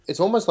It's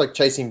almost like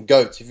chasing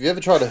goats. If you ever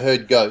try to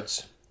herd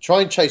goats,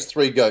 try and chase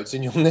three goats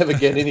and you'll never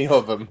get any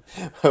of them.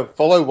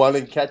 Follow one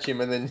and catch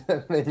him and then,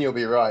 and then you'll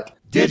be right.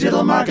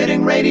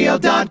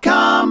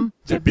 DigitalMarketingRadio.com.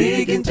 The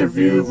Big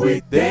Interview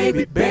with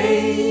David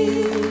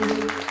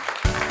Bay.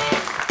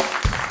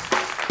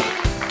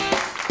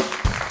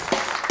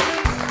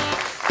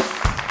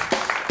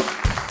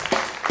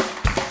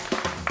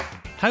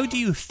 How do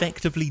you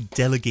effectively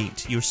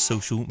delegate your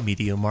social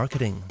media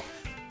marketing?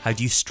 How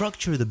do you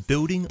structure the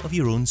building of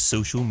your own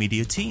social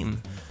media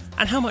team?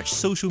 And how much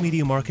social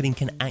media marketing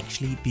can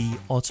actually be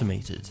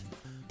automated?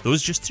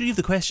 Those are just three of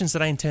the questions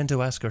that I intend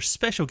to ask our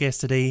special guest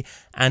today,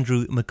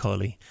 Andrew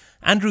McCauley.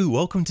 Andrew,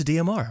 welcome to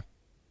DMR.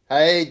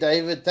 Hey,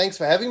 David. Thanks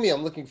for having me.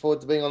 I'm looking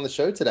forward to being on the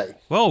show today.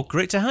 Well,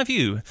 great to have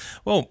you.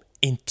 Well,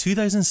 in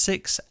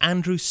 2006,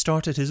 Andrew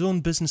started his own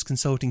business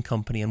consulting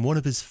company, and one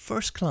of his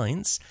first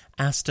clients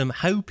asked him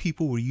how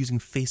people were using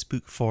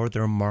Facebook for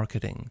their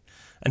marketing.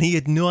 And he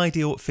had no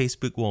idea what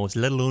Facebook was,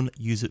 let alone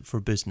use it for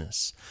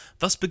business.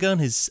 Thus began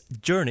his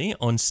journey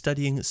on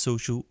studying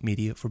social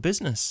media for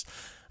business.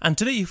 And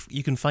today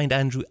you can find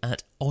Andrew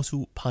at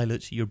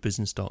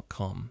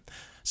autopilotyourbusiness.com.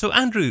 So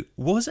Andrew,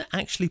 was it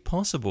actually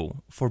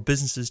possible for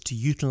businesses to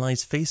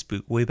utilize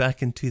Facebook way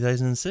back in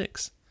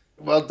 2006?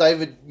 Well,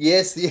 David,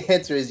 yes, the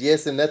answer is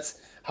yes. And that's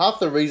half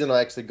the reason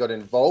I actually got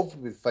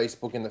involved with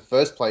Facebook in the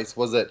first place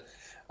was that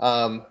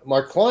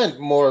my client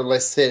more or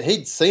less said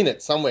he'd seen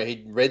it somewhere.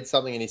 He'd read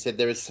something and he said,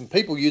 there is some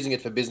people using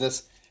it for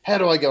business. How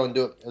do I go and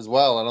do it as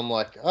well? And I'm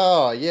like,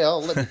 oh, yeah,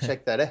 let me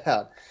check that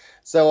out.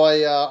 So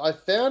I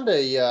found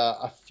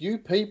a few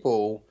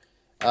people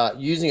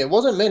using it. It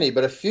wasn't many,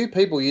 but a few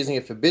people using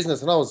it for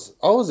business. And I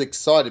was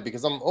excited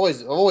because I've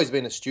always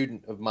been a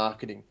student of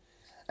marketing.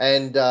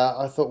 And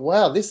I thought,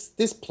 wow,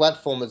 this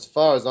platform, as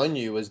far as I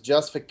knew, was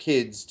just for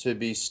kids to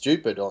be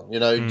stupid on,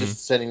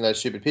 just sending those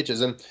stupid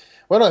pictures. And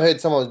when I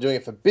heard someone was doing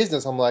it for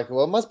business, I'm like,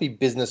 well, it must be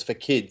business for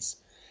kids.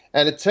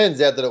 And it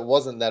turns out that it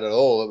wasn't that at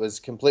all. It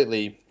was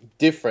completely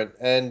different.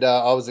 And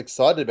I was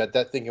excited about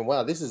that, thinking,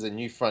 wow, this is a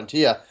new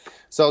frontier.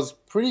 So I was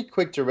pretty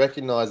quick to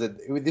recognize that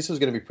this was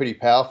going to be pretty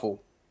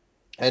powerful.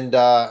 And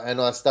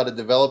I started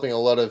developing a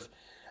lot of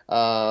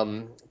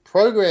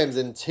programs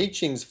and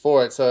teachings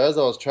for it. So as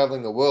I was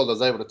traveling the world, I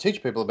was able to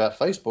teach people about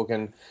Facebook.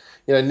 And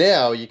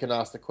now you can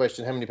ask the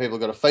question, how many people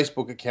have got a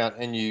Facebook account?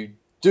 And you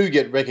do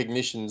get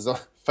recognitions,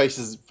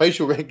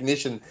 facial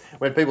recognition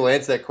when people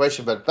answer that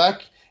question. But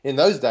back in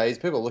those days,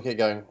 people look at it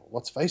going,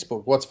 what's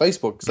Facebook? What's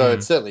Facebook? So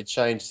it's certainly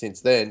changed since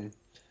then.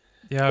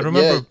 Yeah, I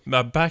remember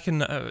back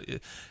in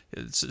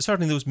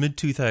certainly those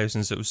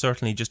mid-2000s, it was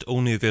certainly just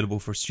only available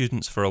for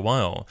students for a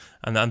while.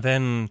 And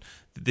then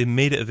they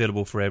made it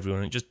available for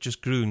everyone. It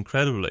just grew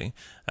incredibly.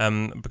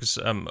 Because,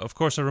 of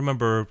course, I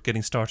remember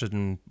getting started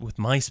with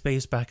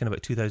MySpace back in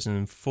about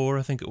 2004,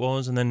 I think it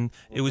was. And then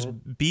it was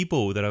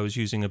Bebo that I was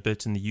using a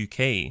bit in the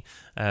UK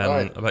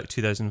about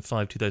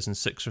 2005,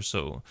 2006 or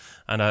so.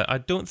 And I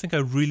don't think I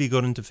really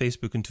got into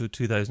Facebook until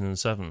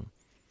 2007.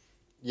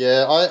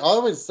 Yeah,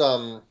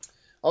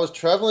 I was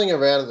traveling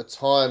around at the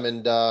time,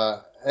 and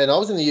I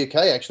was in the UK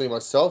actually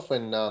myself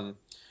when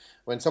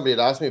somebody had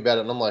asked me about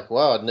it, and I'm like,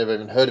 wow, I'd never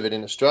even heard of it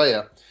in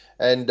Australia.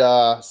 And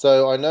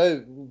so I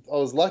know I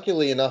was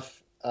luckily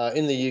enough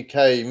in the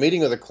UK meeting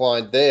with a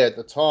client there at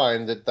the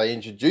time that they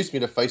introduced me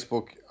to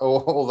Facebook,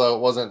 although it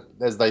wasn't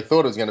as they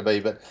thought it was going to be.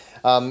 But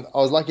I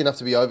was lucky enough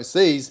to be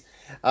overseas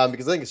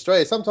because I think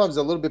Australia sometimes is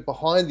a little bit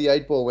behind the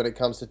eight ball when it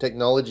comes to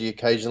technology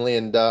occasionally.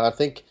 And I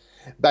think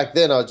back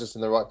then I was just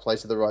in the right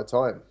place at the right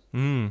time.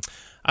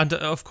 And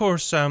of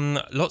course,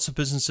 lots of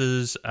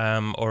businesses,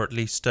 or at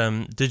least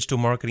digital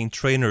marketing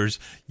trainers,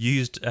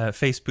 used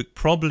Facebook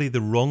probably the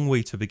wrong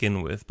way to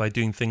begin with, by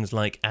doing things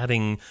like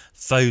adding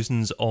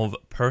thousands of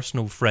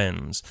personal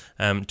friends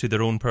to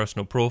their own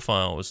personal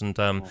profiles and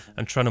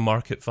trying to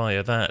market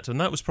via that.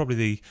 And that was probably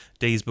the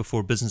days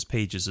before business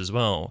pages as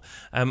well.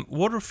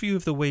 What are a few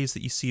of the ways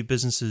that you see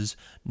businesses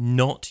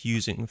not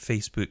using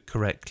Facebook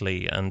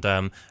correctly, and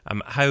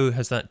how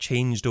has that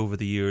changed over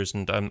the years?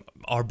 And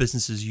are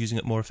businesses using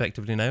it more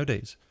effectively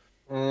nowadays?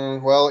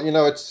 Well,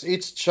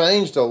 it's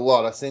changed a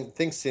lot. I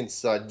think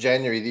since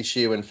January this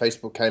year, when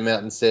Facebook came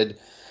out and said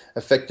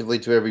effectively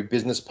to every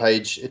business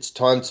page, it's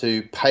time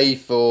to pay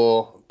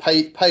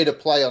to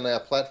play on our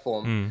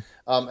platform.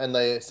 And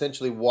they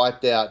essentially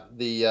wiped out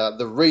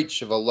the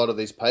reach of a lot of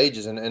these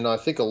pages. And I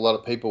think a lot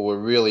of people were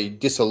really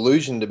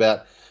disillusioned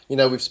about,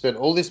 we've spent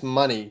all this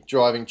money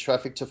driving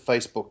traffic to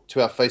Facebook,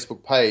 to our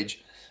Facebook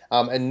page.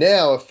 And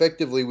now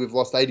effectively we've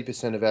lost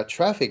 80% of our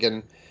traffic.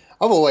 And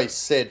I've always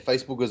said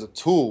Facebook is a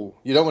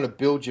tool. You don't want to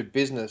build your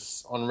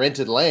business on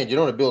rented land. You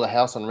don't want to build a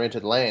house on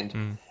rented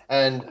land.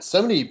 And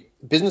so many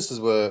businesses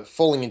were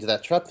falling into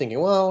that trap,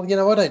 thinking, well,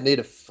 I don't need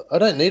a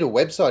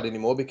website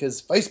anymore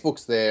because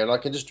Facebook's there and I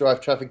can just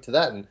drive traffic to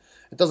that and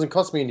it doesn't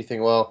cost me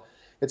anything. Well,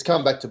 it's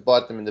come back to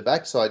bite them in the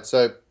backside.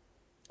 So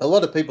a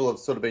lot of people have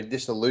sort of been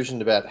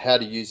disillusioned about how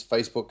to use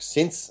Facebook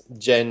since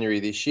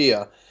January this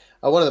year.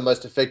 One of the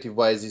most effective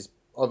ways is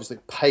obviously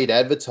paid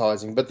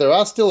advertising, but there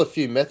are still a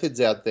few methods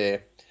out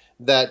there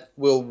that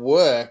will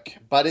work,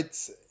 but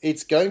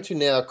it's going to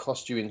now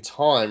cost you in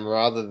time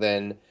rather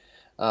than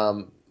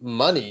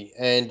money.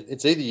 And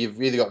it's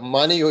you've either got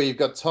money or you've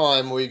got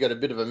time, or you've got a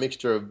bit of a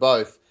mixture of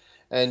both.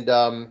 And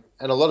a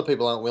lot of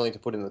people aren't willing to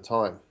put in the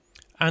time.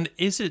 And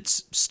is it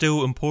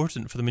still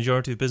important for the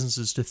majority of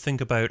businesses to think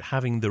about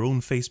having their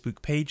own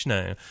Facebook page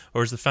now?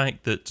 Or is the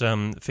fact that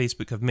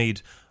Facebook have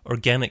made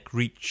organic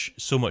reach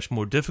so much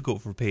more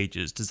difficult for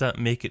pages, does that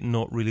make it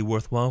not really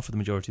worthwhile for the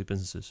majority of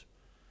businesses?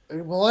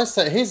 Well, I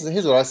say here's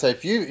what I say.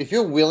 If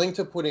you're willing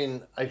to put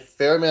in a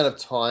fair amount of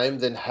time,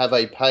 then have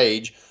a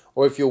page.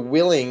 Or if you're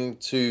willing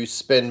to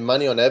spend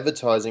money on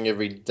advertising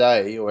every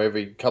day or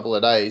every couple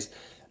of days,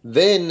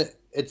 then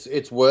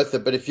it's worth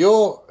it. But if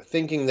you're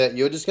thinking that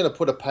you're just going to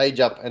put a page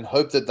up and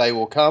hope that they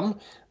will come,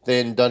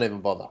 then don't even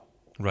bother.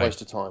 Right.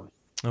 Waste of time.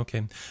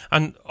 Okay.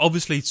 And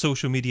obviously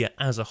social media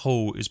as a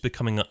whole is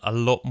becoming a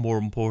lot more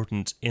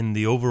important in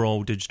the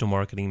overall digital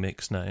marketing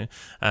mix now.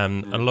 A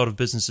lot of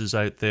businesses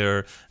out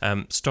there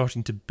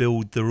starting to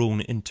build their own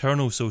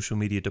internal social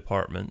media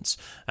departments.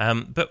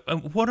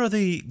 But what are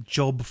the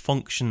job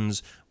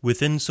functions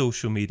within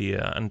social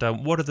media, and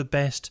what are the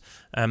best,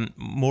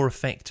 more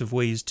effective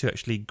ways to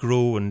actually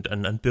grow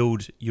and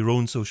build your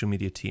own social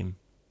media team?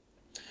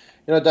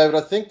 You know, David,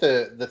 I think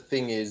the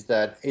thing is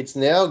that it's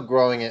now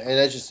growing, and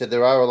as you said,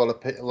 there are a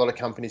lot of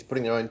companies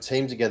putting their own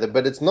team together,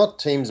 but it's not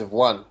teams of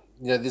one.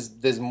 You know,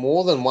 there's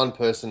more than one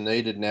person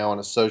needed now on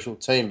a social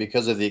team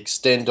because of the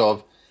extent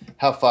of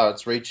how far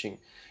it's reaching.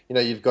 You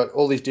know, you've got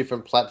all these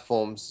different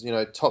platforms, you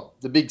know,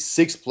 the big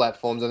 6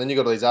 platforms, and then you've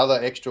got all these other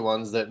extra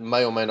ones that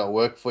may or may not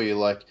work for you,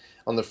 like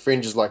on the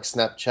fringes like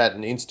Snapchat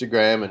and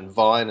Instagram and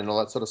Vine and all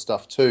that sort of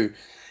stuff too.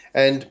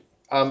 And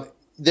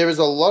there is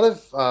a lot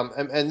of,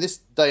 and this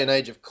day and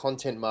age of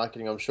content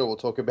marketing, I'm sure we'll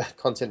talk about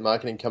content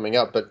marketing coming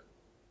up, but,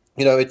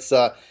 you know, it's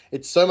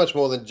so much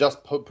more than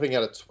just putting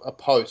out a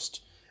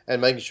post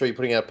and making sure you're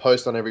putting out a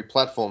post on every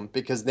platform,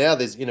 because now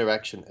there's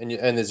interaction and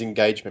there's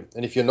engagement.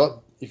 And if you're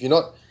not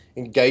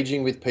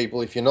engaging with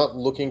people, if you're not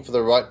looking for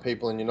the right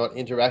people and you're not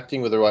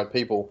interacting with the right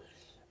people,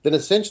 then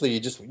essentially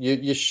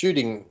you're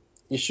shooting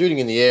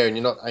in the air and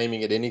you're not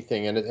aiming at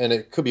anything, and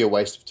it could be a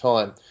waste of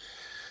time.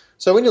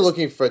 So when you're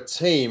looking for a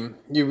team,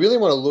 you really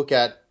want to look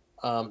at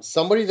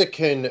somebody that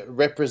can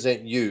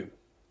represent you,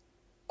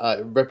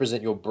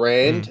 represent your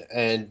brand,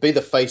 and be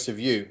the face of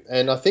you.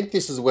 And I think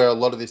this is where a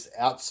lot of this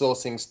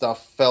outsourcing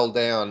stuff fell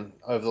down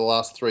over the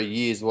last 3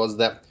 years, was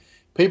that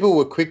people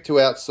were quick to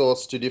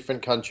outsource to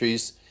different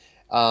countries,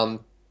 even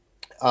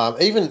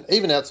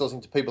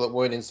outsourcing to people that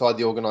weren't inside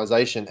the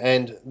organization.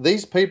 And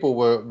these people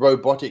were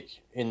robotic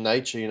in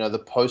nature. You know, the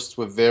posts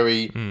were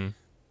very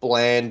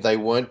bland, they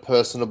weren't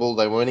personable,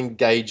 they weren't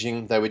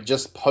engaging, they were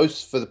just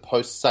posts for the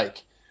post's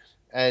sake.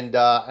 And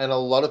a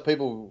lot of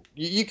people,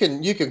 you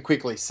can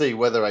quickly see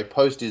whether a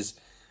post is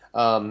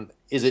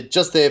it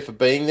just there for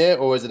being there,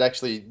 or is it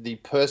actually the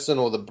person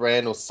or the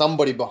brand or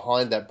somebody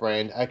behind that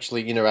brand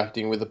actually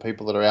interacting with the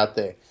people that are out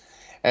there.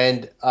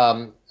 And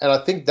I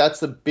think that's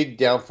the big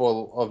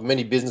downfall of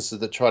many businesses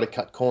that try to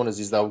cut corners,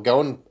 is they'll go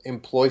and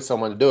employ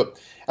someone to do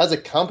it. As a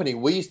company,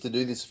 we used to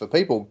do this for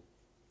people,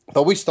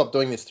 but we stopped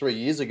doing this 3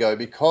 years ago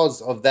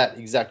because of that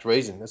exact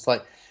reason. It's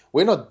like,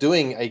 we're not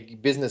doing a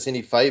business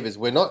any favors.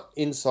 We're not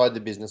inside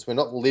the business. We're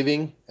not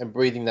living and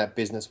breathing that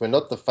business. We're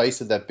not the face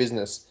of that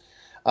business.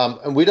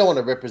 And we don't want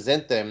to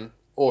represent them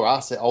or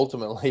us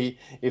ultimately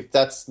if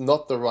that's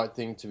not the right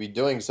thing to be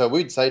doing. So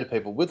we'd say to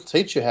people, we'll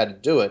teach you how to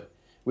do it.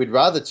 We'd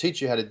rather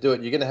teach you how to do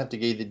it. You're going to have to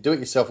either do it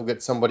yourself or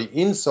get somebody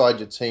inside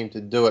your team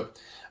to do it.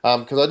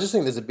 Because I just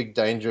think there's a big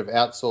danger of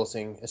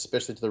outsourcing,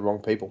 especially to the wrong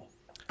people.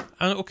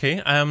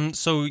 Okay,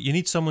 so you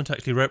need someone to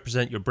actually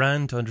represent your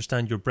brand, to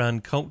understand your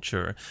brand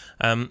culture.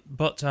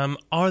 But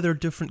are there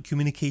different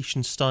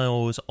communication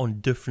styles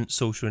on different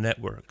social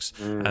networks?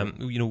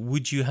 You know,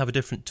 would you have a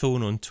different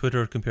tone on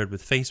Twitter compared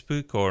with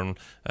Facebook or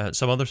on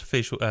some other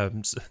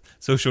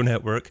social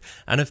network?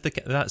 And if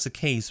that's the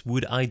case,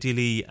 would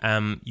ideally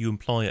you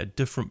employ a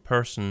different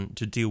person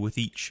to deal with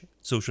each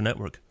social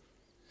network?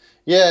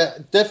 Yeah,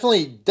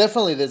 definitely.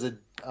 There's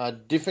a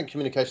different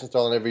communication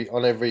style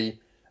on every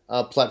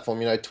platform.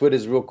 You know,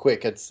 Twitter's real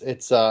quick.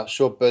 It's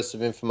short bursts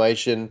of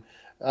information.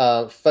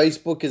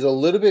 Facebook is a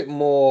little bit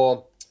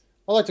more,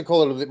 I like to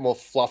call it a little bit more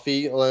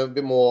fluffy, a little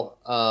bit more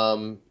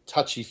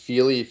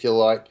touchy-feely, if you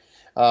like.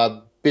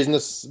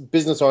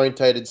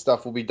 Business-orientated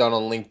stuff will be done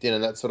on LinkedIn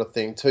and that sort of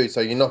thing too.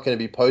 So you're not going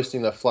to be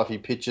posting the fluffy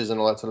pictures and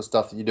all that sort of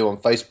stuff that you do on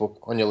Facebook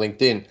on your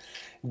LinkedIn.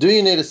 Do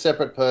you need a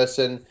separate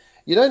person?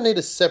 You don't need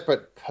a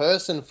separate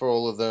person for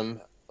all of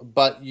them,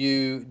 but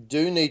you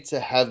do need to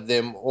have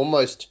them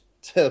almost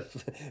to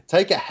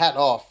take a hat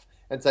off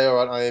and say, all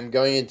right, I am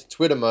going into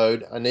Twitter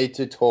mode. I need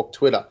to talk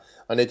Twitter.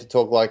 I need to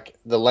talk like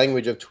the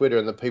language of Twitter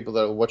and the people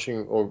that are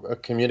watching or are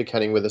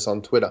communicating with us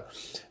on Twitter.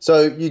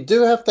 So you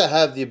do have to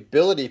have the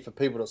ability for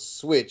people to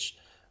switch.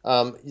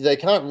 They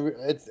can't.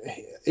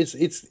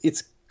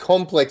 It's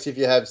complex if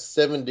you have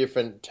 7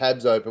 different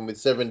tabs open with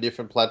 7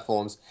 different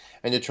platforms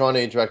and you're trying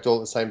to interact all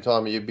at the same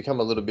time. You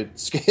become a little bit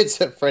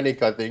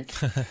schizophrenic, I think.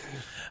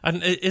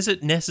 And is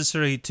it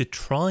necessary to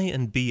try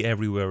and be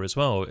everywhere as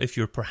well? If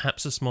you're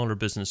perhaps a smaller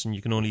business and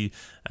you can only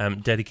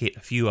dedicate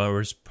a few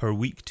hours per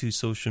week to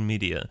social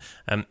media,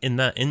 in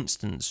that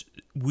instance,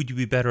 would you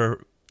be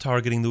better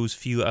targeting those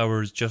few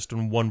hours just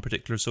on one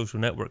particular social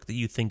network that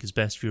you think is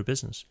best for your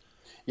business?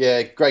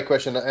 Yeah, great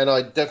question. And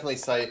I definitely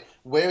say,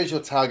 where is your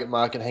target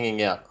market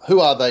hanging out?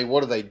 Who are they?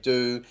 What do they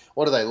do?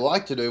 What do they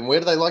like to do? And where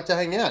do they like to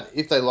hang out?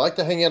 If they like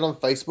to hang out on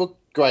Facebook,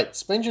 great.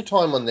 Spend your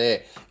time on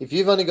there. If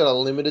you've only got a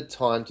limited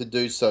time to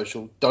do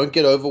social, don't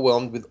get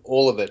overwhelmed with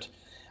all of it.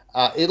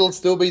 It'll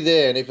still be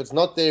there. And if it's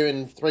not there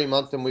in 3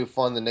 months, then we'll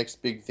find the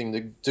next big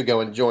thing to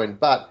go and join.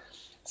 But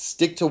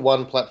stick to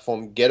one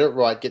platform, get it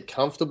right, get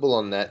comfortable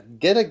on that,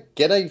 get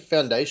a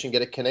foundation,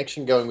 get a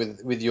connection going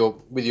with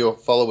your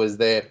followers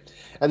there.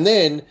 And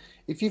then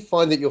if you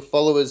find that your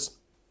followers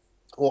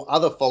or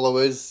other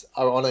followers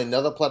are on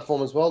another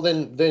platform as well,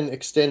 then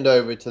extend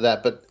over to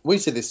that. But we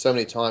see this so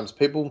many times.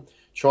 People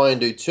try and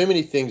do too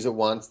many things at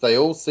once. They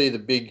all see the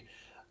big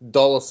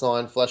dollar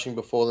sign flashing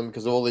before them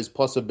because of all these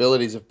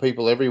possibilities of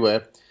people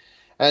everywhere.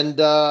 And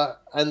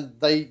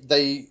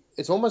they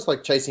it's almost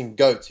like chasing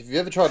goats. If you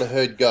ever try to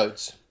herd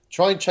goats,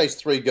 try and chase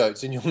 3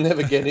 goats and you'll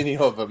never get any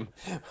of them.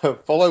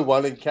 Follow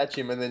one and catch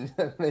him, and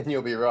then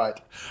you'll be right.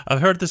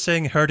 I've heard the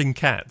saying herding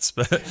cats,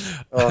 but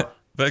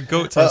but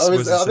goats. I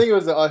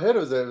heard it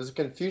was a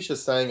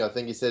Confucius saying. I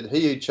think he said,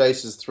 "He who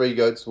chases 3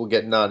 goats will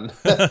get none."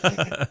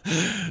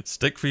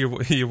 Stick for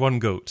your one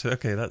goat.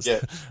 Okay, that's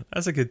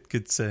a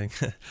good saying.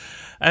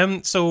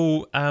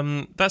 So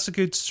that's a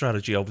good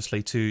strategy,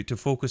 obviously, to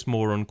focus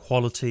more on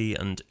quality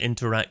and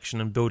interaction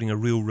and building a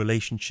real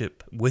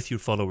relationship with your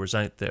followers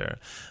out there.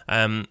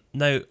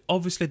 Now,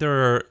 obviously,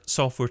 there are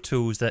software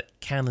tools that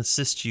can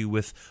assist you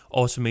with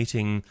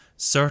automating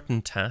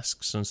certain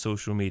tasks on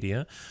social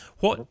media.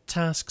 What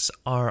tasks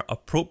are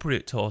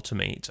appropriate to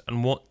automate,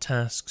 and what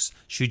tasks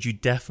should you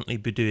definitely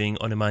be doing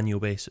on a manual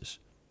basis?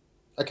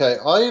 Okay,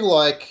 I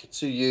like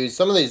to use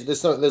some of these.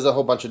 There's a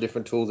whole bunch of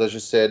different tools, as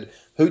you said.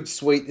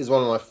 Hootsuite is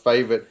one of my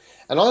favorite,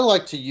 and I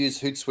like to use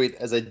Hootsuite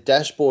as a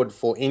dashboard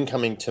for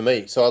incoming to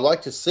me. So I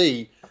like to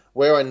see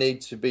where I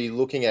need to be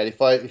looking at.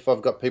 If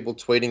I've got people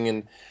tweeting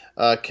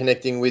and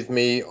connecting with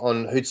me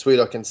on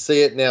Hootsuite, I can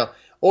see it now.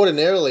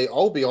 Ordinarily,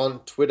 I'll be on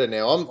Twitter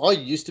now. I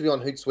used to be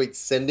on Hootsuite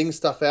sending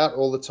stuff out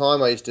all the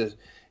time. I used to,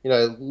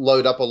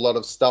 load up a lot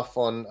of stuff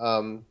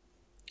on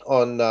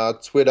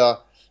Twitter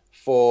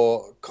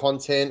for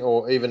content,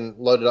 or even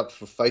load it up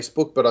for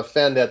Facebook. But I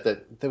found out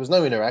that there was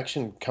no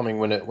interaction coming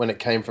when it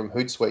came from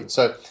Hootsuite.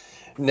 So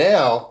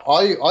now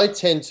I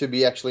tend to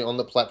be actually on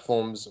the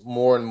platforms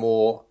more and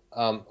more.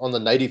 On the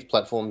native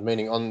platforms,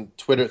 meaning on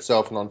Twitter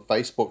itself and on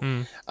Facebook,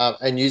 and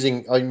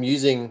I'm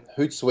using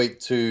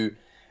Hootsuite to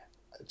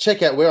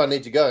check out where I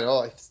need to go.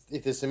 And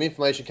if there's some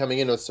information coming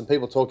in or some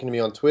people talking to me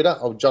on Twitter,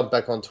 I'll jump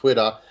back on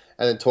Twitter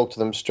and then talk to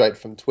them straight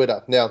from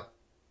Twitter. Now,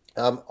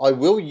 I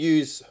will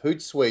use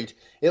Hootsuite.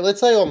 Let's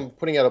say I'm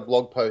putting out a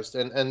blog post,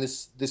 and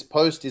this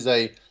post is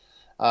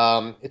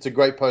it's a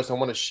great post. I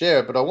want to share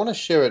it, but I want to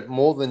share it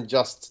more than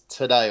just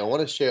today. I want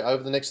to share it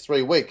over the next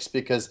 3 weeks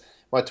because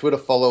my Twitter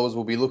followers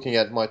will be looking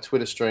at my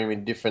Twitter stream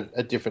at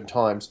different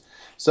times.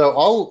 So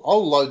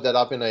I'll load that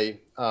up in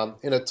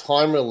a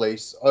time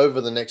release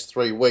over the next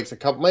 3 weeks,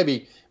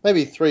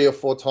 maybe 3 or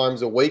 4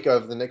 times a week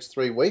over the next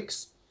 3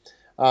 weeks.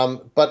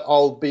 But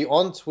I'll be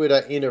on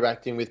Twitter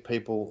interacting with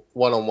people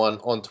one-on-one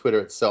on Twitter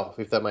itself,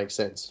 if that makes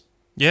sense.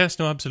 Yes,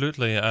 no,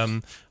 absolutely.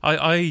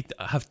 I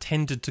have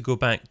tended to go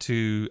back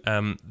to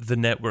the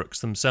networks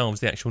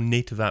themselves, the actual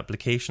native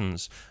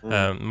applications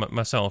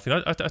myself.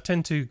 I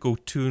tend to go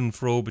to and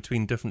fro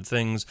between different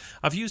things.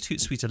 I've used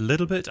Hootsuite a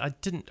little bit. I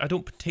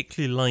don't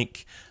particularly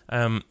like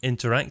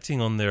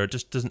interacting on there. It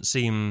just doesn't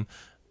seem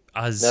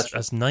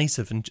as nice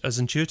as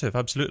intuitive.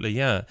 Absolutely,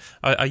 yeah.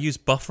 I use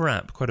Buffer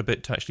app quite a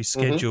bit to actually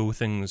schedule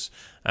things,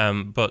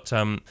 but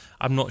I'm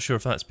not sure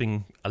if that's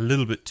being a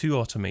little bit too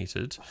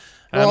automated.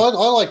 I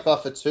like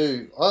Buffer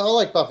too. I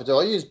like Buffer too.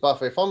 I use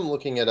Buffer if I'm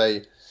looking at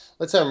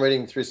let's say I'm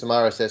reading through some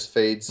RSS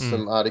feeds,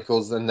 some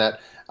articles and that,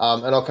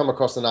 and I'll come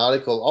across an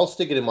article. I'll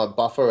stick it in my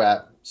Buffer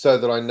app so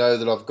that I know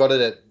that I've got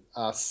it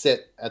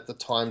set at the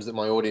times that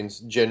my audience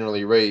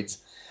generally reads,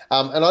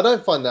 and I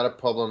don't find that a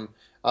problem.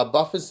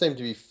 Buffers seem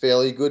to be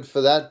fairly good for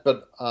that,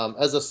 but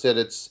as I said,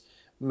 it's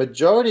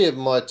majority of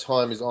my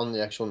time is on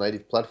the actual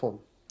native platform.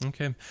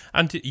 Okay.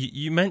 And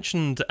you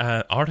mentioned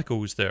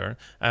articles there.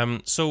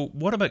 So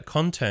what about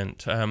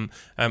content?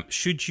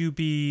 Should you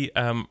be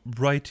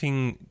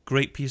writing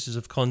great pieces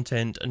of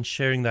content and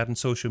sharing that in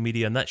social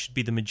media, and that should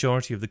be the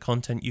majority of the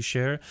content you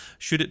share?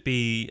 Should it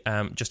be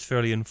just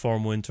fairly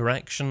informal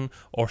interaction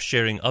or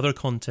sharing other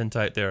content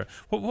out there?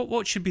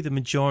 What should be the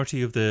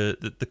majority of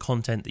the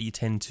content that you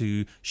tend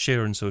to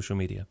share in social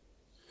media?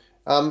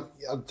 I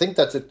think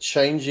that's a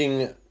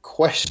changing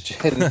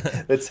question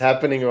that's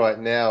happening right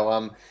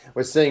now.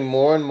 We're seeing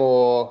more and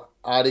more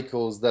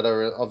articles that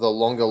are of the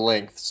longer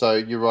length. So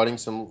you're writing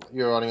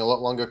a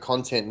lot longer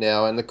content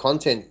now, and the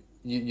content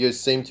you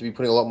seem to be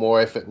putting a lot more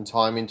effort and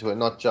time into it,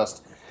 not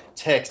just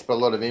text, but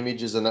a lot of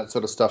images and that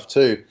sort of stuff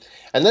too.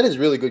 And that is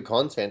really good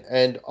content.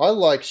 And I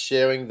like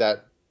sharing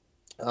that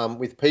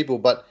with people,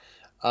 but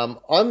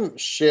I'm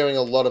sharing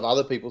a lot of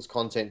other people's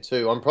content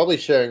too. I'm probably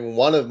sharing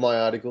one of my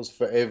articles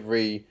for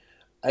every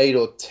 8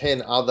 or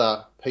 10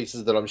 other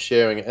pieces that I'm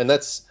sharing. And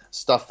that's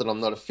stuff that I'm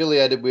not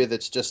affiliated with.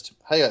 It's just,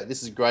 hey,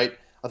 this is great.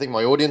 I think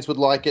my audience would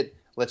like it.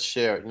 Let's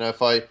share it.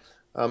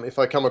 If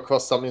I come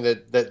across something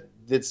that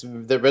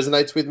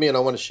resonates with me and I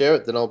want to share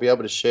it, then I'll be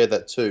able to share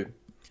that too.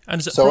 And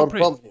is it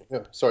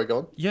appropriate? Sorry, go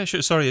on. Yeah,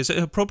 sure. Sorry, is it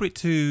appropriate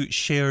to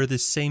share the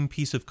same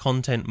piece of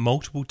content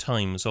multiple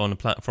times on a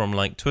platform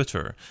like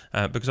Twitter?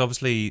 Because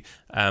obviously,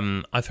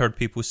 I've heard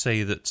people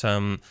say that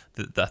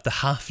that the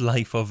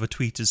half-life of a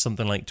tweet is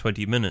something like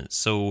 20 minutes.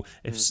 So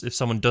if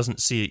someone doesn't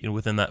see it,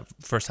 within that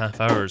first half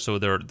hour, so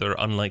they're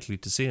unlikely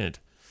to see it.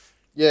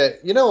 Yeah,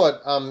 you know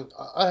what?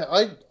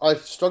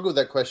 I've struggled with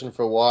that question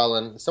for a while,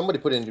 and somebody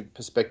put it into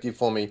perspective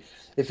for me.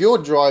 If you're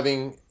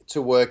driving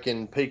to work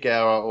in peak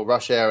hour or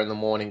rush hour in the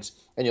mornings,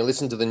 and you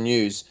listen to the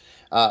news,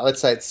 let's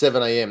say it's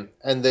 7 a.m.,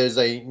 and there's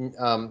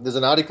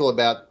an article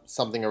about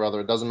something or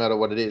other. It doesn't matter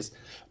what it is,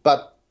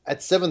 but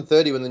at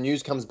 7:30 when the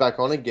news comes back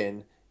on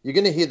again, you're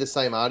going to hear the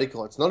same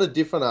article. It's not a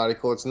different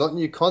article. It's not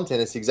new content.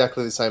 It's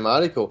exactly the same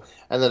article.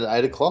 And then at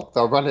 8 o'clock,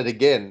 they'll run it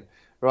again,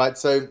 right?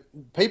 So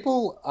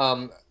people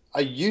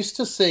are used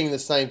to seeing the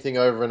same thing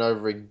over and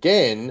over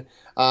again.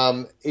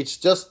 It's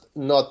just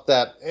not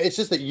that. It's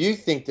just that you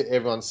think that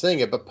everyone's seeing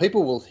it, but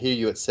people will hear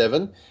you at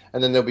 7,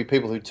 and then there'll be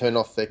people who turn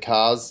off their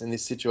cars in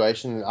this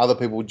situation, and other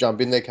people will jump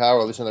in their car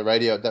or listen to the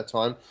radio at that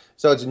time.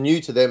 So it's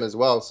new to them as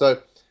well.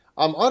 So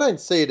I don't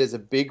see it as a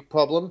big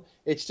problem.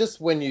 It's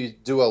just when you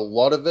do a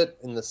lot of it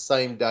in the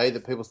same day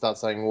that people start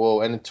saying,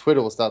 whoa, and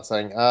Twitter will start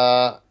saying,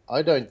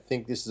 I don't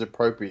think this is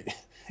appropriate.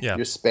 Yeah.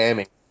 You're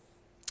spamming.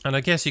 And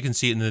I guess you can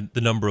see it in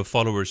the number of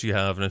followers you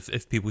have, and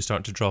if people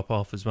start to drop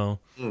off as well.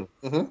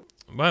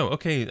 Mm-hmm. Wow.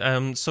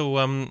 Okay.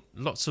 So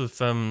lots of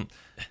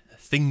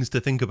things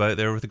to think about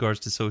there with regards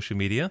to social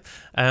media.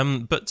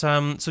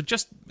 So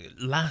just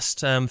last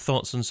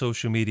thoughts on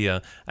social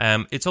media.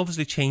 It's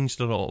obviously changed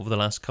a lot over the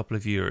last couple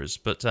of years,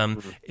 but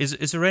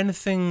is there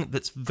anything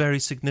that's very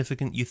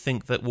significant you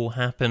think that will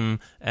happen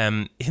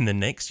in the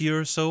next year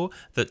or so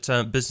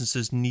that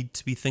businesses need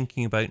to be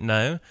thinking about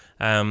now?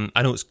 I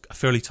know it's a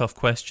fairly tough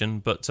question,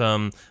 but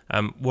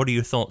what are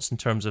your thoughts in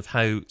terms of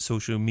how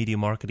social media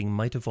marketing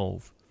might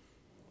evolve?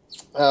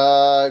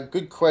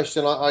 Good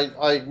question.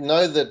 I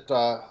know that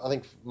I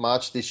think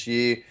March this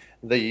year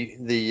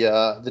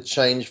the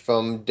change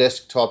from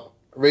desktop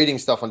reading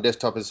stuff on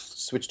desktop has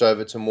switched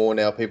over to more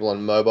now people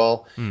on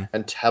mobile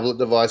and tablet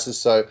devices.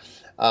 So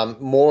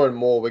more and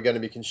more we're going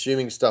to be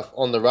consuming stuff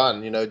on the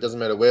run. It doesn't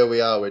matter where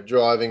we are. We're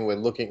driving.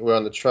 We're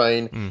on the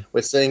train.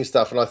 We're seeing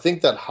stuff, and I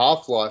think that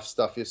half-life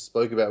stuff you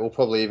spoke about will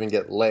probably even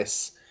get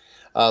less.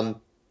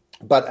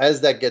 But as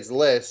that gets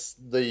less,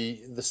 the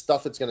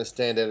stuff that's going to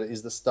stand out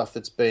is the stuff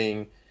that's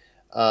being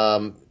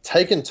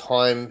taken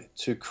time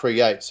to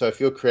create. So if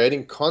you're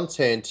creating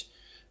content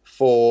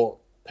for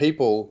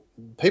people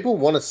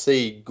want to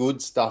see good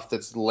stuff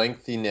that's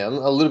lengthy now,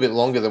 a little bit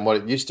longer than what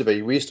it used to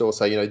be. We used to all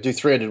say, do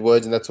 300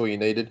 words and that's all you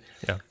needed.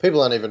 Yeah.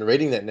 People aren't even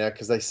reading that now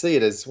because they see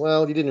it as,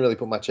 well, you didn't really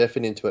put much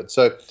effort into it.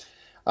 So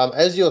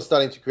as you're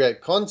starting to create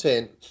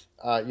content,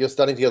 you're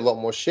starting to get a lot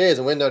more shares,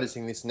 and we're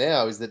noticing this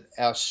now is that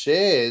our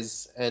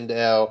shares and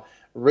our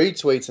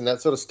retweets and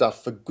that sort of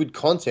stuff for good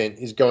content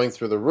is going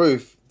through the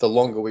roof the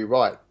longer we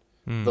write,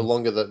 the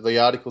longer the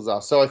articles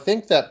are. So I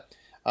think that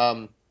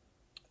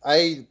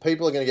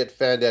people are going to get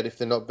found out if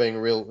they're not being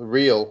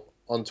real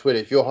on Twitter.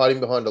 If you're hiding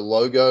behind a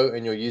logo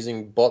and you're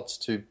using bots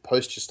to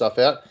post your stuff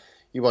out,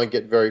 you won't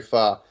get very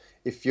far.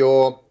 If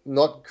you're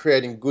not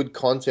creating good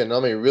content,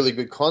 I mean really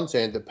good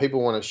content that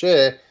people want to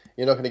share,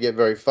 you're not going to get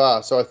very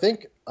far. So I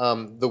think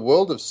the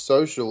world of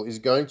social is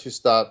going to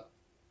start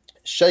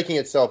shaking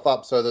itself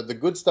up so that the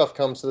good stuff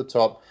comes to the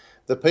top.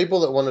 The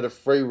people that wanted a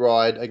free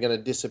ride are going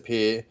to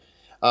disappear.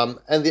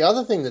 And the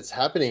other thing that's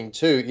happening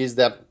too is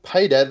that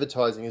paid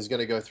advertising is going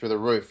to go through the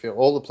roof.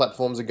 All the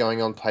platforms are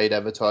going on paid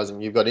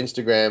advertising. You've got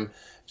Instagram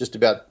just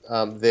about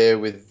there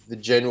with the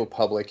general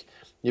public.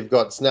 You've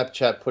got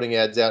Snapchat putting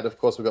ads out. Of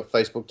course, we've got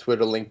Facebook,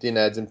 Twitter, LinkedIn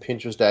ads, and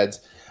Pinterest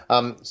ads.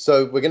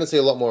 So we're going to see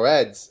a lot more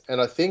ads.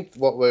 And I think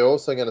what we're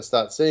also going to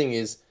start seeing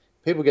is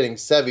people getting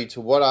savvy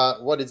to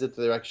what is it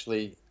that they're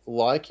actually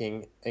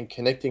liking and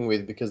connecting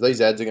with, because these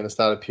ads are going to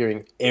start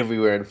appearing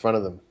everywhere in front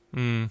of them.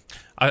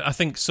 I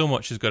think so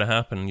much is going to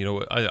happen.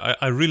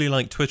 I really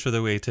like Twitter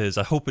the way it is.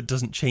 I hope it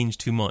doesn't change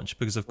too much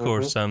because, of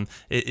course,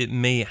 it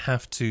may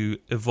have to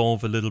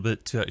evolve a little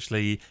bit to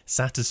actually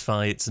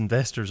satisfy its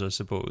investors, I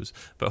suppose.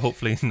 But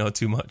hopefully not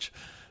too much.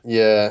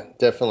 Yeah,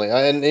 definitely.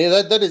 And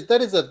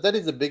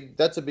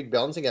that's a big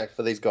balancing act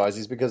for these guys,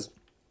 is because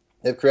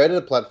they've created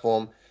a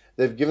platform.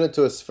 They've given it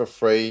to us for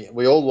free.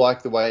 We all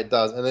like the way it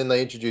does, and then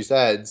they introduce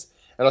ads.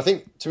 And I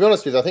think, to be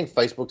honest with you, I think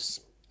Facebook's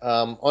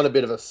on a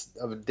bit of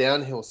a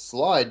downhill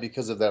slide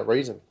because of that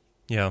reason.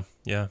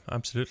 Yeah,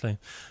 absolutely.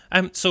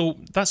 So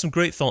that's some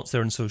great thoughts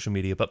there on social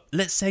media, but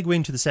let's segue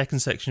into the second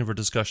section of our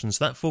discussion.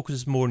 So that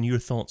focuses more on your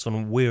thoughts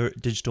on where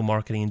digital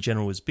marketing in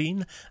general has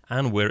been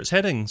and where it's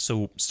heading.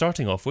 So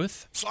starting off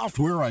with...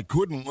 software I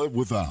couldn't live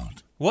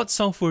without. What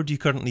software do you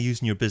currently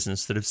use in your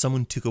business that if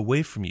someone took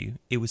away from you,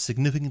 it would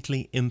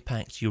significantly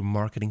impact your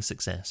marketing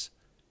success?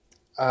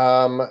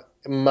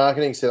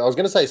 Marketing. So I was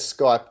going to say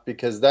Skype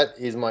because that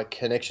is my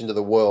connection to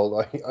the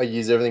world. I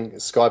use everything,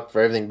 Skype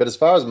for everything. But as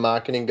far as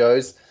marketing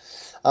goes,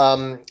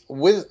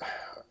 with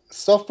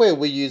software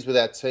we use with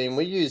our team,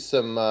 we use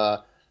some,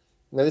 now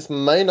this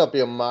may not be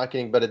on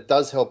marketing, but it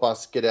does help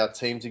us get our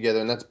team together,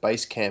 and that's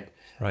Basecamp.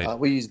 Right.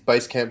 We use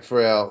Basecamp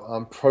for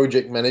our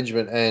project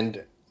management,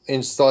 and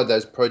inside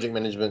those project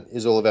management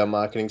is all of our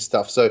marketing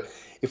stuff. So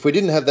if we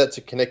didn't have that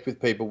to connect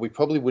with people, we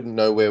probably wouldn't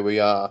know where we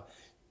are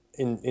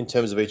in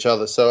terms of each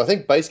other. So I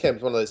think Basecamp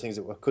is one of those things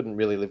that I couldn't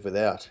really live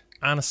without.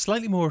 And a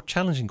slightly more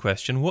challenging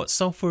question, what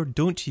software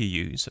don't you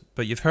use,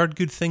 but you've heard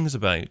good things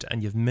about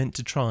and you've meant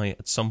to try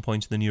at some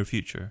point in the near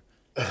future?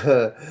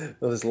 Well,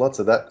 there's lots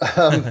of that.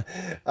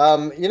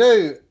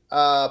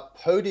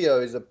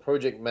 Podio is a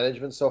project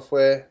management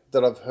software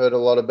that I've heard a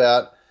lot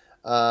about,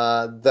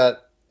 that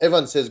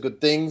everyone says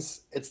good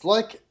things. It's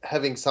like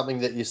having something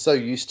that you're so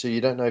used to, you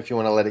don't know if you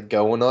want to let it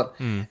go or not.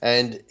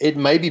 And it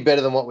may be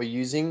better than what we're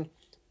using,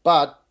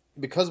 but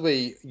because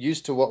we're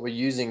used to what we're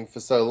using for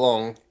so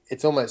long,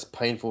 it's almost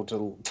painful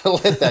to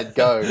let that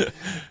go.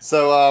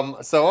 So I'm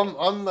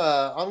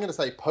going to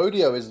say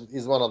Podio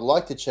is one I'd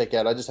like to check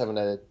out. I just I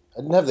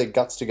didn't have the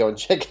guts to go and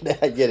check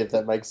it out yet, if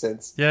that makes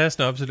sense. Yes,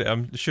 no, absolutely.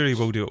 I'm sure you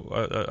will do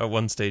it at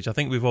one stage. I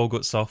think we've all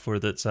got software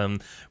that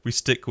we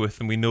stick with,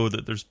 and we know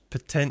that there's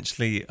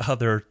potentially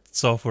other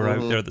software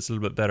out there that's a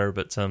little bit better,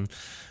 but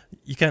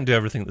you can't do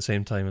everything at the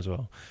same time as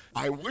well.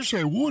 I wish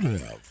I would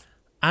have.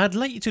 I'd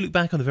like you to look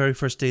back on the very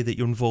first day that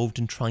you're involved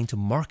in trying to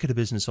market a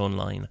business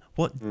online.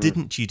 What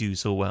didn't you do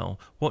so well?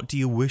 What do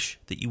you wish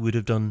that you would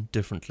have done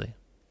differently?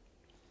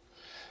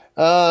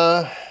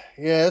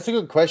 Yeah, that's a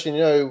good question.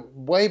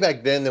 Way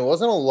back then, there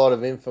wasn't a lot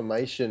of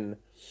information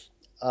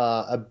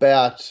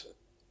about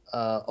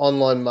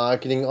online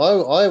marketing.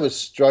 I was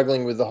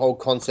struggling with the whole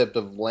concept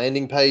of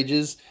landing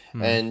pages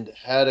and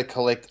how to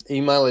collect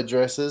email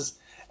addresses.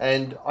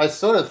 And I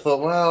sort of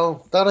thought,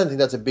 well, I don't think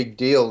that's a big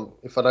deal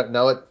if I don't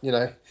know it,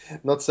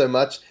 not so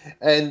much.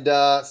 And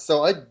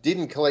so I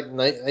didn't collect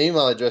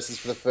email addresses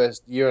for the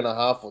first year and a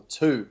half or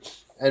two.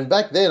 And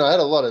back then I had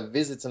a lot of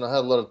visits and I had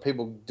a lot of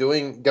people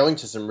going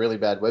to some really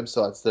bad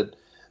websites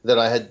that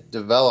I had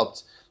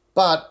developed,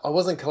 but I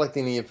wasn't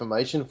collecting the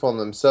information from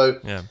them. So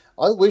yeah.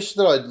 I wish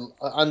that I'd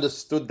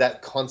understood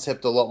that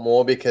concept a lot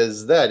more,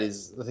 because I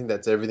think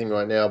that's everything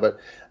right now. But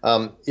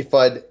if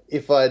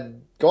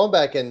I'd gone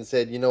back and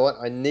said, you know what,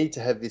 I need to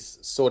have this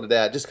sorted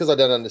out, just because I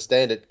don't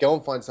understand it, go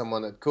and find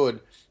someone that could.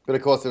 But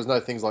of course, there was no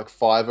things like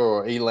Fiverr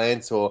or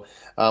Elance or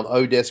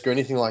Odesk or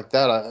anything like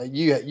that.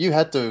 You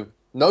had to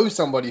know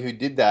somebody who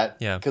did that,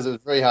 because it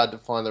was very hard to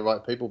find the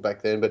right people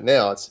back then. But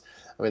now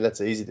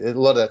that's easy. A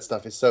lot of that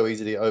stuff is so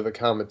easy to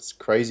overcome. It's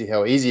crazy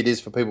how easy it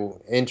is for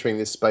people entering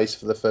this space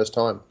for the first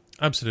time.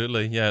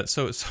 Absolutely, yeah.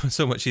 So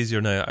much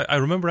easier now. I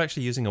remember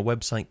actually using a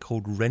website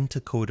called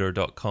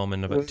rentacoder.com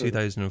in about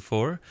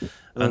 2004,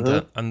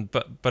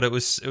 but it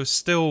was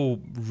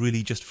still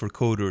really just for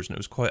coders, and it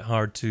was quite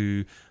hard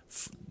to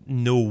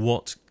know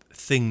what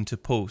thing to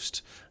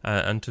post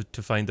and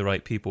to find the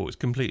right people. It's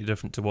completely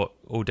different to what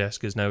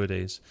Odesk is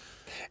nowadays.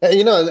 I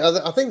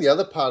think the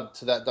other part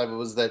to that, David,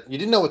 was that you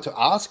didn't know what to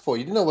ask for.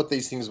 You didn't know what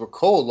these things were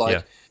called.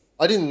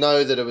 I didn't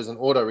know that it was an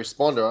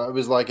autoresponder. It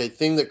was like a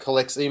thing that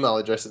collects email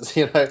addresses,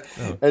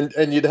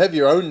 and you'd have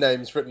your own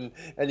names written,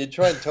 and you'd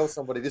try and tell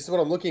somebody, this is what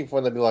I'm looking for,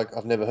 and they'd be like,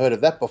 I've never heard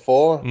of that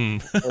before.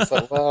 It's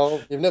like,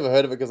 well, you've never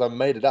heard of it because I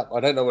made it up. I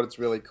don't know what it's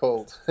really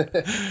called.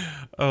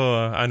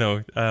 I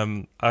know.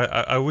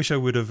 I wish I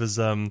would have, is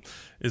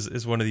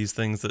one of these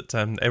things that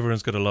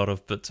everyone's got a lot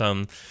of, but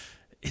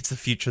it's the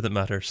future that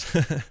matters.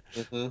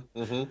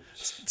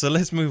 So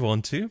let's move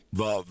on to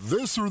the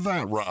this or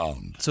that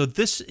round. So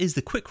this is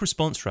the quick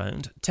response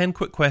round. 10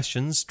 quick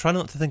questions. Try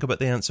not to think about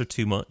the answer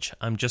too much.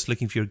 I'm just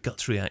looking for your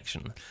gut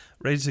reaction.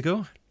 Ready to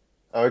go?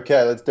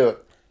 Okay, let's do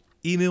it.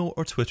 Email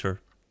or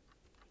Twitter?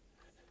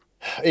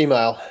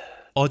 Email.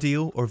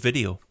 Audio or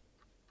video?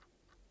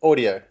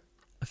 Audio.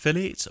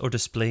 Affiliates or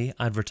display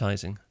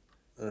advertising?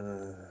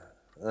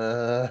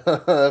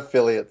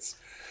 Affiliates.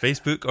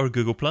 Facebook or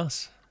Google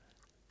Plus?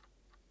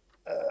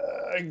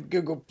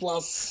 Google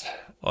Plus.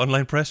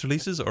 Online press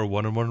releases or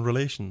one-on-one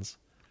relations?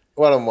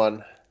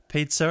 One-on-one.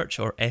 Paid search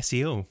or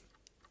SEO?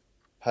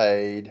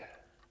 Paid.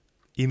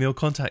 Email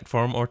contact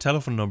form or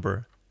telephone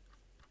number?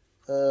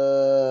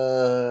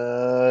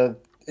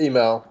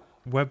 Email.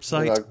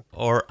 Website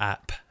or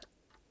app?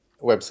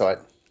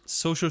 Website.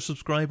 Social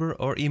subscriber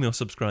or email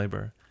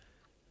subscriber?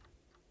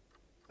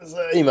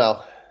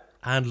 Email.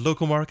 And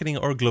local marketing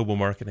or global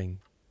marketing?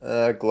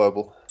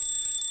 Global.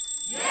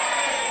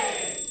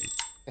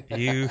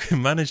 You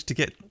managed to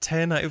get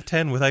 10 out of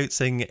 10 without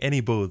saying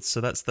any boths,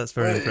 so that's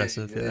very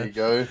impressive. There you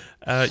go.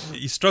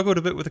 You struggled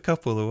a bit with a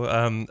couple, though.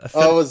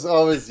 I was,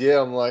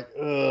 I'm like,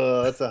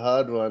 that's a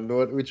hard one.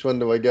 Which one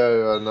do I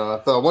go? And I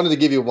thought I wanted to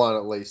give you one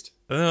at least.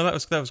 No, that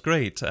was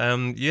great.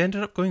 You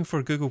ended up going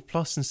for Google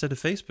Plus instead of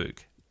Facebook.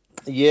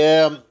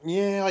 Yeah,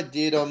 I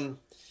did. I'm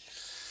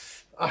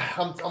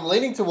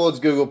leaning towards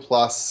Google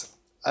Plus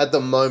at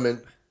the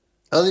moment,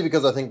 only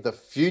because I think the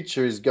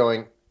future is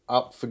going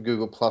up for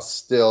Google Plus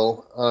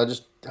still. I'm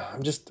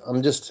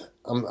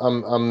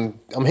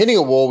hitting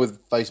a wall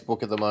with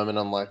Facebook at the moment.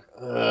 I'm like,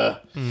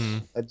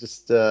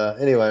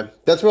 anyway,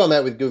 that's where I'm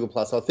at with Google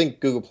Plus. I think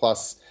Google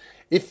Plus,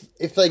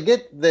 if they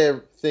get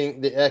their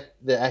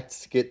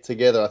acts get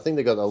together, I think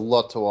they've got a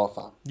lot to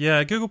offer.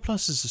 Yeah, Google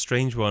Plus is a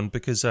strange one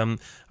because a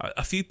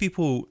few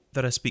people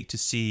that I speak to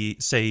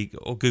say,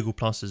 "Oh, Google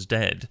Plus is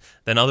dead."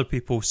 Then other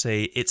people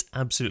say it's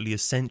absolutely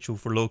essential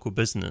for local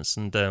business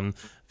and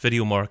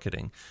video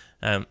marketing.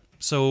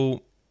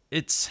 So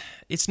it's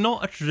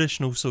not a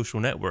traditional social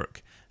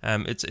network.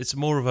 It's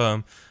more of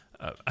a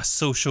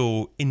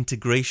social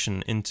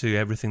integration into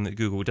everything that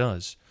Google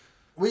does.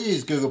 We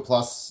use Google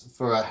Plus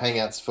for our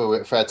Hangouts for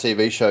our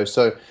TV show,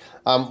 so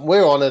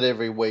we're on it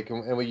every week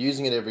and we're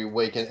using it every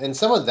week. And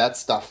some of that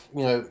stuff,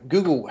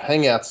 Google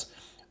Hangouts,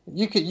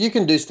 you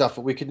can do stuff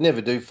that we could never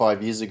do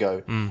 5 years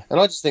ago. And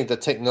I just think the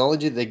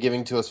technology they're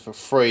giving to us for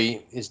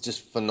free is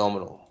just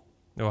phenomenal.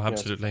 Oh,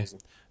 absolutely.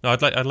 No,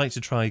 I'd like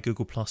to try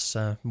Google Plus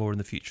more in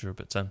the future,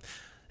 but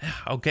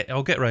I'll get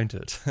around to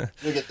it.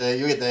 You'll get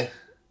there.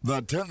 The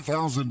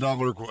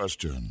 $10,000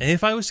 question.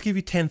 If I was to give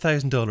you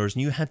 $10,000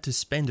 and you had to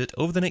spend it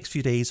over the next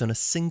few days on a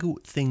single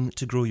thing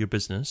to grow your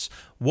business,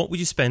 what would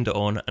you spend it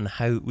on and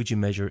how would you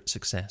measure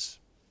success?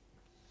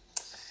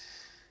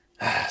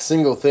 A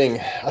single thing.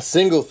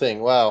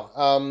 Wow.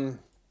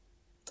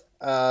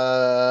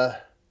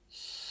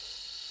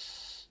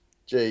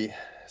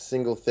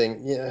 Single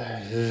thing.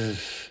 Yeah.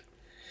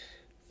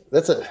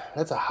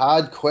 That's a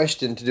hard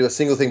question to do a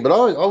single thing, but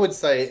I would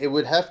say it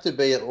would have to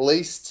be at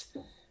least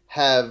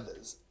have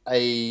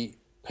a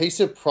piece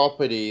of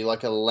property,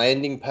 like a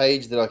landing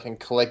page that I can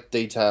collect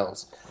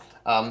details.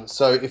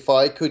 So if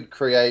I could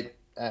create,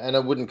 and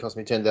it wouldn't cost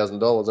me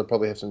 $10,000, I'd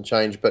probably have some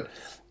change, but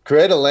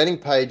create a landing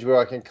page where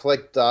I can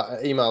collect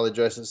email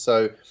addresses.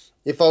 So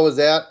if I was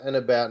out and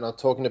about and I'm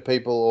talking to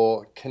people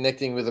or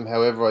connecting with them,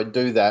 however I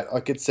do that,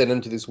 I could send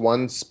them to this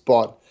one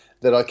spot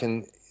that I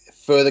can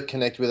further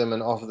connect with them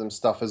and offer them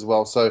stuff as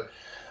well. So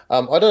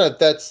I don't know if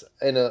that's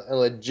a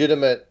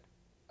legitimate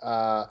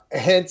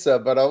answer,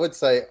 but I would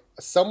say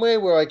somewhere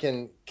where I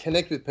can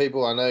connect with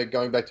people. I know,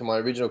 going back to my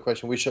original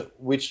question, which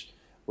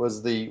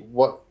was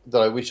what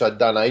I wish I'd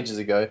done ages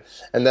ago,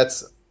 and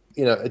that's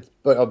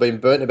but I've been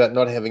burnt about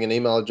not having an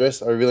email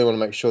address. I really want to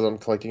make sure that I'm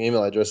collecting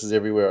email addresses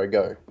everywhere I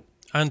go.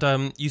 And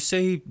you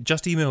say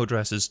just email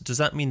addresses. Does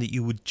that mean that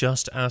you would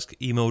just ask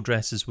email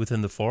addresses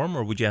within the form,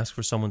 or would you ask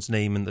for someone's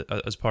name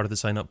as part of the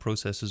sign-up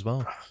process as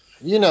well?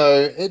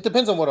 It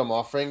depends on what I'm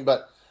offering,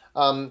 but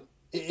the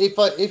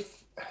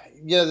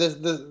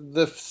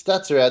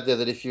stats are out there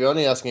that if you're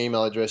only asking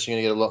email address, you're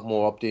going to get a lot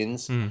more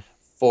opt-ins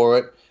for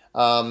it.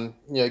 Gone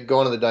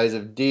are the days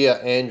of Dear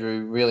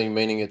Andrew, really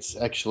meaning it's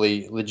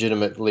actually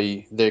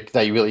legitimately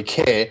they really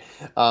care.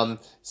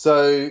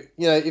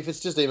 If it's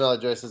just email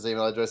address,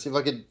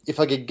 if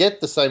I could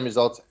get the same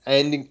results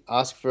and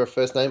ask for a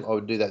first name, I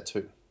would do that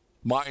too.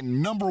 My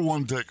number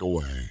one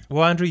takeaway.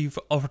 Well, Andrew, you've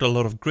offered a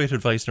lot of great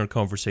advice in our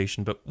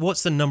conversation, but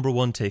what's the number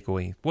one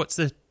takeaway? What's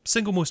the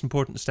single most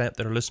important step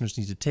that our listeners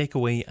need to take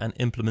away and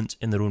implement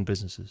in their own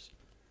businesses?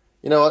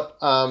 You know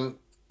what?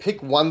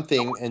 Pick one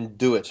thing and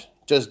do it.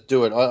 Just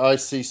do it. I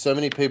see so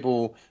many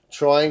people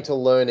trying to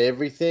learn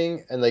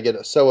everything and they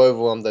get so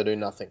overwhelmed they do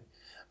nothing.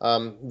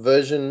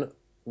 Version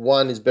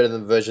 1 is better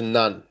than version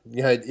none.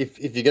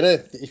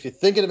 If you're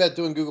thinking about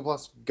doing Google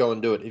Plus, go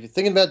and do it. If you're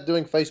thinking about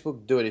doing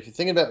Facebook, do it. If you're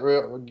thinking about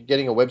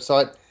getting a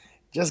website,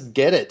 just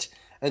get it.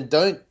 And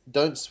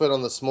don't sweat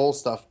on the small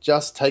stuff.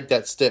 Just take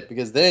that step,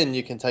 because then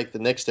you can take the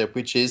next step,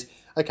 which is,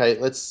 okay,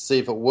 let's see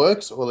if it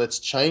works, or let's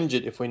change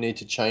it if we need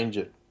to change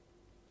it.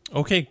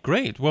 Okay,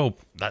 great. Well,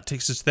 that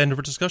takes us to the end of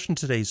our discussion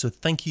today. So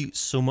thank you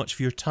so much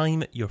for your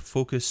time, your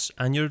focus,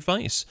 and your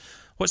advice.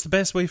 What's the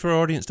best way for our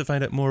audience to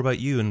find out more about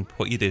you and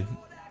what you do?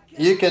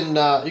 You can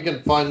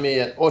find me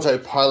at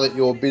Autopilot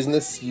Your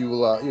Business.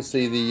 You'll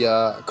see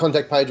the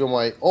contact page.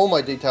 All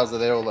my details are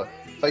there. All the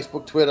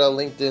Facebook, Twitter,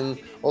 LinkedIn,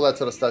 all that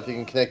sort of stuff. You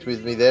can connect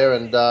with me there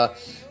and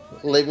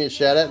leave me a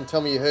shout out and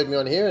tell me you heard me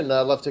on here, and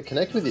I'd love to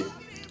connect with you.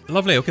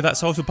 Lovely. Okay,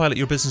 that's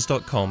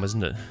autopilotyourbusiness.com,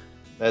 isn't it?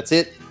 That's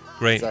it.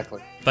 Great.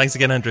 Exactly. Thanks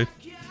again, Andrew.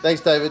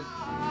 Thanks, David.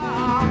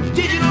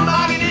 Digital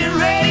marketing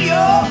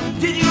radio.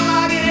 Digital